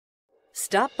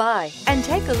Stop by and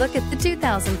take a look at the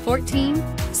 2014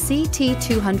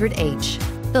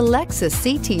 CT200H. The Lexus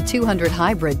CT200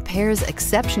 Hybrid pairs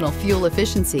exceptional fuel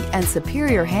efficiency and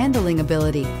superior handling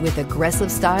ability with aggressive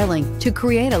styling to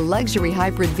create a luxury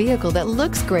hybrid vehicle that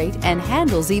looks great and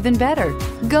handles even better.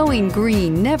 Going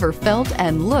green never felt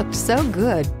and looked so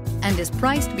good and is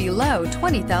priced below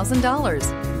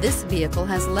 $20,000. This vehicle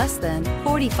has less than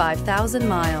 45,000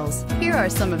 miles. Here are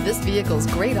some of this vehicle's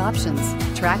great options: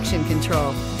 traction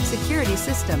control, security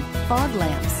system, fog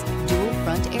lamps, dual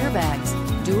front airbags,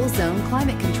 dual zone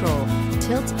climate control,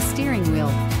 tilt steering wheel,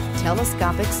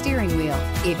 telescopic steering wheel.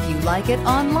 If you like it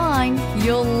online,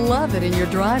 you'll love it in your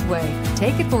driveway.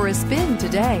 Take it for a spin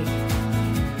today.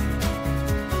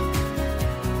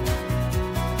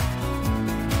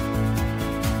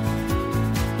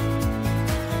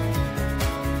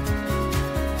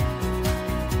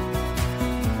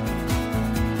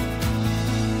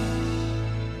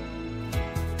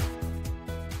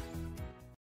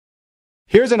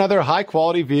 Here's another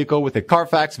high-quality vehicle with a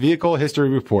Carfax Vehicle History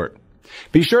Report.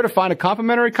 Be sure to find a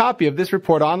complimentary copy of this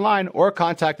report online or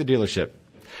contact the dealership.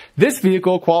 This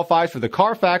vehicle qualifies for the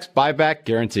Carfax Buyback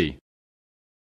Guarantee.